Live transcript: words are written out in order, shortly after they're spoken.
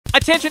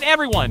Attention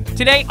everyone!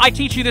 Today, I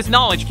teach you this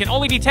knowledge can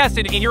only be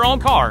tested in your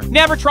own car.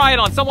 Never try it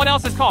on someone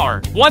else's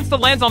car. Once the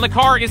lens on the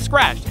car is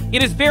scratched,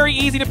 it is very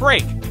easy to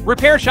break.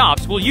 Repair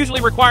shops will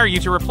usually require you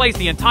to replace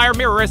the entire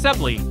mirror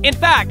assembly. In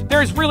fact,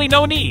 there is really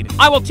no need.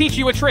 I will teach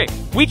you a trick.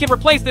 We can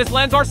replace this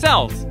lens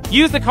ourselves.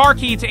 Use the car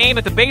key to aim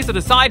at the base of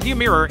the side view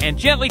mirror and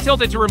gently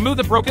tilt it to remove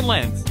the broken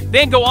lens.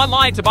 Then go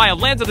online to buy a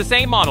lens of the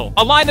same model.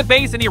 Align the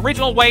base in the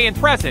original way and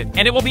press it,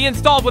 and it will be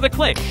installed with a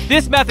click.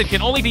 This method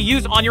can only be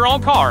used on your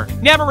own car.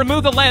 Never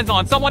remove the lens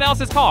on someone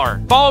else's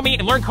car. Follow me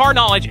and learn car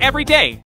knowledge every day.